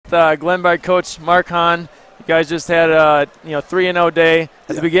Glenbard coach Mark Hahn. You guys just had a 3-0 day.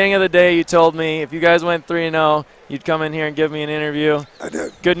 At the beginning of the day, you told me if you guys went 3-0, you'd come in here and give me an interview. I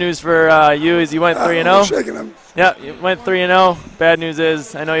did. Good news for you is you went 3-0. Shaking them. Yeah, you went 3-0. Bad news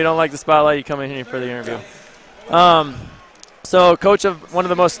is I know you don't like the spotlight. You come in here for the interview. So coach of one of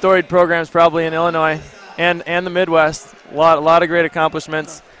the most storied programs probably in Illinois and the Midwest. A lot of great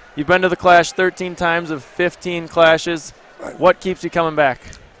accomplishments. You've been to the Clash 13 times of 15 clashes. Right. What keeps you coming back?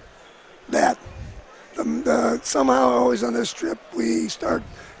 That. Somehow always on this trip we start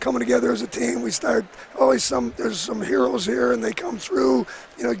coming together as a team. We start always there's some heroes here and they come through,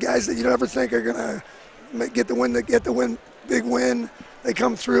 guys that you never think are gonna get the win, big win. They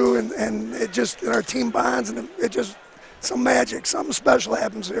come through and it just, and our team bonds, and it just, some magic, something special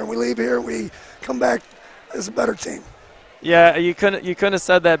happens here. And we leave here and we come back as a better team. Yeah, you couldn't have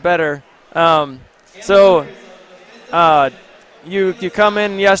said that better. You come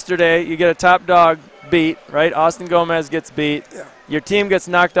in yesterday, you get a top dog beat, right? Austin Gomez gets beat. Yeah. Your team gets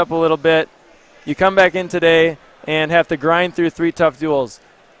knocked up a little bit. You come back in today and have to grind through 3 tough duels.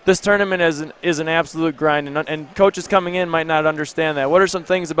 This tournament is an absolute grind, and coaches coming in might not understand that. What are some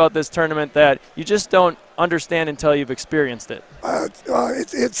things about this tournament that you just don't understand until you've experienced it?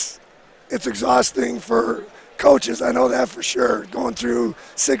 It's exhausting for coaches. I know that for sure. Going through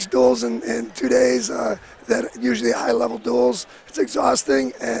 6 duels in 2 days, that usually high-level duels, it's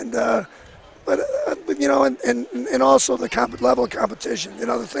exhausting. And and also the level of competition.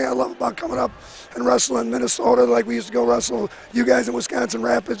 The thing I love about coming up and wrestling in Minnesota, like we used to go wrestle you guys in Wisconsin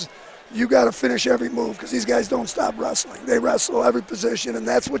Rapids, you got to finish every move because these guys don't stop wrestling. They wrestle every position, and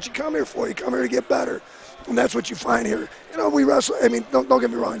that's what you come here for. You come here to get better, and that's what you find here. We wrestle. I mean, don't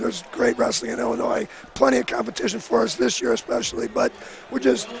get me wrong. There's great wrestling in Illinois, plenty of competition for us this year especially, but we're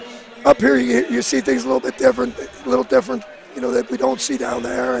just up here. You see things a little different, that we don't see down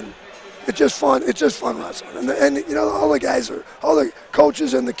there, and it's just fun. It's just fun wrestling, and all the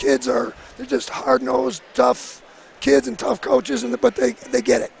coaches and the kids they're just hard-nosed, tough kids and tough coaches, but they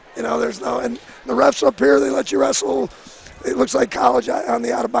get it. There's and the refs up here, they let you wrestle. It looks like college on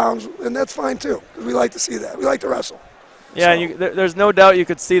the out of bounds, and that's fine too because we like to see that. We like to wrestle. Yeah, so. There's no doubt you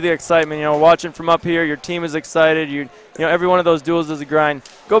could see the excitement. Watching from up here, your team is excited. Every one of those duels is a grind.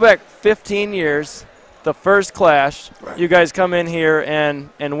 Go back 15 years. The first clash, right. You guys come in here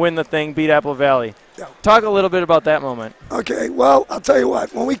and win the thing, beat Apple Valley. Yeah. Talk a little bit about that moment. Okay, well, I'll tell you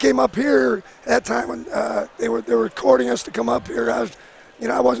what. When we came up here that time, when they were courting us to come up here,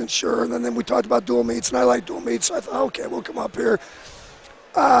 I wasn't sure. And then we talked about dual meets, and I like dual meets, so I thought, okay, we'll come up here.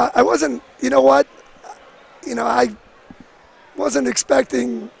 I wasn't, I wasn't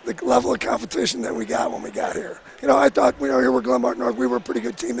expecting the level of competition that we got when we got here. I thought, here we're Glenbard North. We were a pretty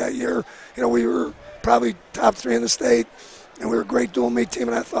good team that year. We were probably top 3 in the state, and we were a great dual meet team,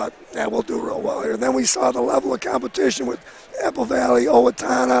 and I thought, we'll do real well here. And then we saw the level of competition with Apple Valley,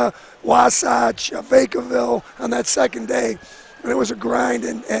 Owatonna, Wasatch, Vacaville on that second day, and it was a grind.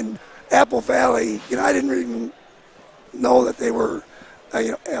 And Apple Valley, I didn't even know that they were,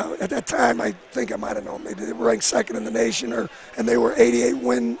 at that time, I think I might have known. Maybe they were ranked 2nd in the nation, and they were 88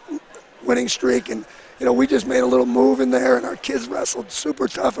 winning streak, and we just made a little move in there, and our kids wrestled super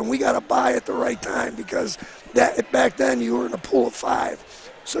tough, and we got a bye at the right time because back then you were in a pool of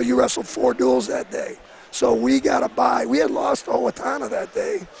 5, so you wrestled 4 duels that day. So we got a bye. We had lost Owatonna that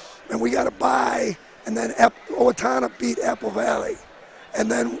day, and we got a bye, and then Owatonna beat Apple Valley,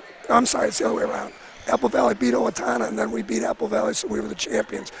 and then I'm sorry, it's the other way around. Apple Valley beat Owatonna, and then we beat Apple Valley, so we were the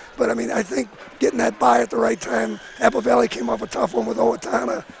champions. But I think getting that bye at the right time, Apple Valley came off a tough one with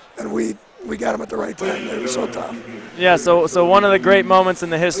Owatonna, and we got them at the right time. They were so tough. Yeah, so one of the great moments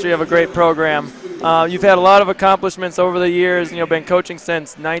in the history of a great program. You've had a lot of accomplishments over the years. Been coaching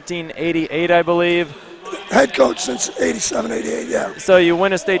since 1988, I believe. Head coach since 87, 88, yeah. So you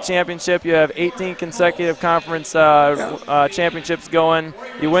win a state championship. You have 18 consecutive conference championships going.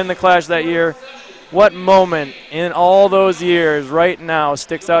 You win the Clash that year. What moment in all those years right now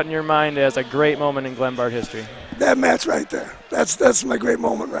sticks out in your mind as a great moment in Glenbard history? That match right there. That's my great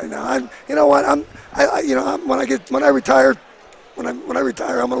moment right now. When I retire,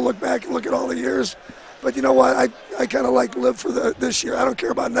 I'm going to look back and look at all the years. But you know what? I kind of live for this year. I don't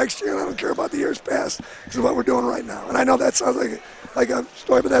care about next year, and I don't care about the years past. This is what we're doing right now. And I know that sounds like a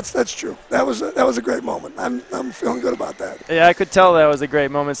story, but that's true. That was a great moment. I'm feeling good about that. Yeah, I could tell that was a great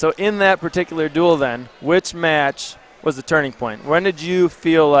moment. So in that particular duel, then, which match was the turning point? When did you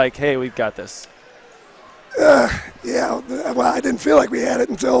feel like, hey, we've got this? Yeah, well, I didn't feel like we had it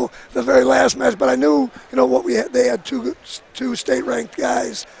until the very last match, but I knew, what we had. They had two state-ranked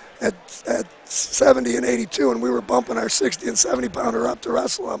guys, at 70 and 82, and we were bumping our 60 and 70-pounder up to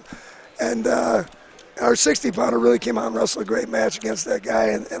wrestle him. And our 60-pounder really came out and wrestled a great match against that guy,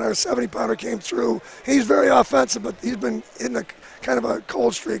 and our 70-pounder came through. He's very offensive, but he's been in a kind of a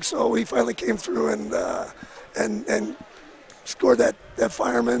cold streak, so he finally came through and scored that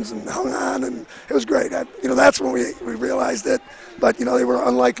fireman's and hung on, and it was great. That's when we realized it. But they were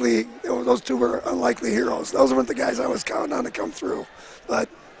unlikely. Those two were unlikely heroes. Those weren't the guys I was counting on to come through, but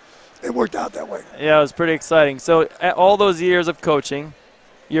it worked out that way. Yeah, it was pretty exciting. So all those years of coaching,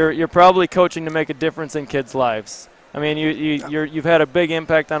 you're probably coaching to make a difference in kids' lives. I mean, you've had a big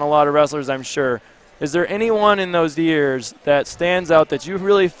impact on a lot of wrestlers, I'm sure. Is there anyone in those years that stands out that you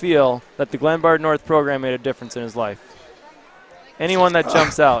really feel that the Glenbard North program made a difference in his life? Anyone that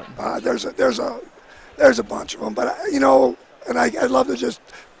jumps out? There's a bunch of them, but and I'd love to just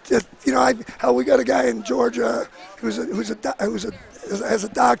how we got a guy in Georgia has a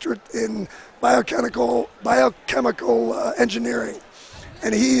doctorate in biochemical engineering,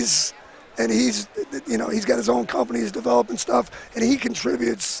 and he's got his own company, he's developing stuff, and he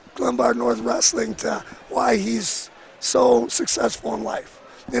contributes Glenbard North Wrestling to why he's so successful in life.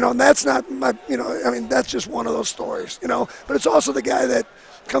 And that's not that's just one of those stories, But it's also the guy that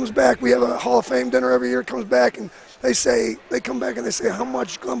comes back. We have a Hall of Fame dinner every year, comes back, and they come back and they say how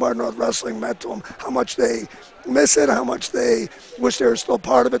much Glenbard North Wrestling meant to them, how much they miss it, how much they wish they were still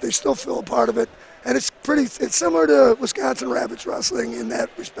part of it. They still feel a part of it. And it's similar to Wisconsin Rabbits Wrestling in that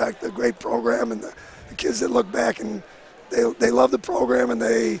respect, the great program, and the kids that look back and they love the program, and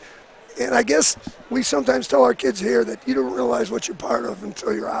I guess we sometimes tell our kids here that you don't realize what you're part of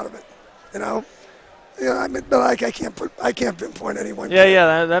until you're out of it, but I can't pinpoint anyone.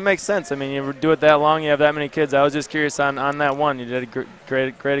 Yeah, that makes sense. I mean, you do it that long, you have that many kids. I was just curious on that one. You did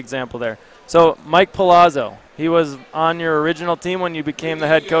a great example there. So Mike Palazzo, he was on your original team when you became the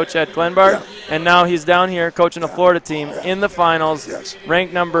head coach at Glenbard, and now he's down here coaching a Florida team in the finals,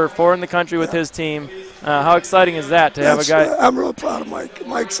 ranked number 4 in the country with his team. How exciting is that to have a guy? I'm real proud of Mike.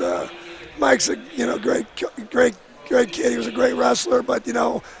 Mike's a great kid. He was a great wrestler, but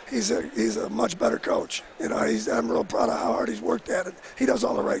he's a much better coach. I'm real proud of how hard he's worked at it. He does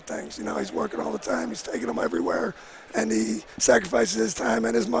all the right things. He's working all the time. He's taking them everywhere, and he sacrifices his time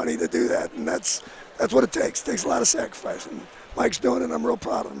and his money to do that. And that's what it takes. It takes a lot of sacrifice. And Mike's doing it. And I'm real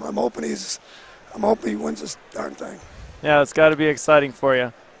proud of him. I'm hoping he wins this darn thing. Yeah, it's got to be exciting for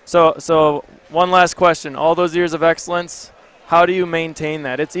you. So one last question. All those years of excellence, how do you maintain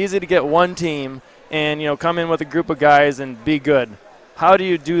that? It's easy to get one team and come in with a group of guys and be good. How do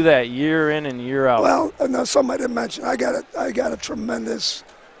you do that year in and year out? Well, no, something I didn't mention. I got a tremendous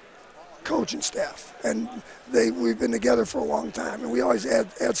coaching staff, and we've been together for a long time, and we always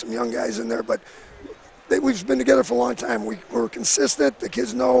add some young guys in there, but we've been together for a long time. We're consistent. The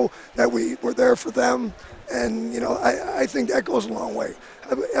kids know that we're there for them, and I think that goes a long way.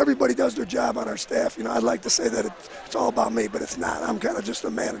 Everybody does their job on our staff. I'd like to say that it's all about me, but it's not. I'm kind of just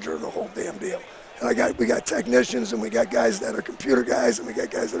the manager of the whole damn deal. And we got technicians, and we got guys that are computer guys, and we got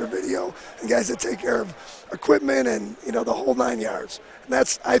guys that are video, and guys that take care of equipment, and the whole 9 yards. And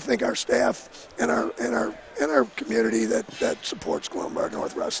that's, I think, our staff and our community that supports Glenbard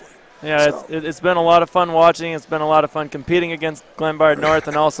North Wrestling. Yeah, so. It's been a lot of fun watching. It's been a lot of fun competing against Glenbard North,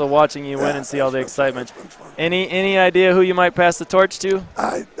 and also watching you win and see all the excitement. Any idea who you might pass the torch to?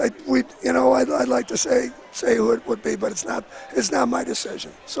 I'd like to say who it would be, but it's not my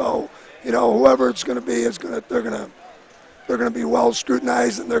decision. So. Whoever it's going to be they're going to be well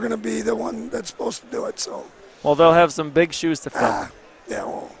scrutinized, and they're going to be the one that's supposed to do it. So. Well, they'll have some big shoes to fill.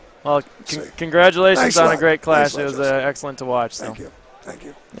 Yeah. Well, congratulations on a great clash. It was excellent to watch. So. Thank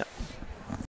you. Yeah.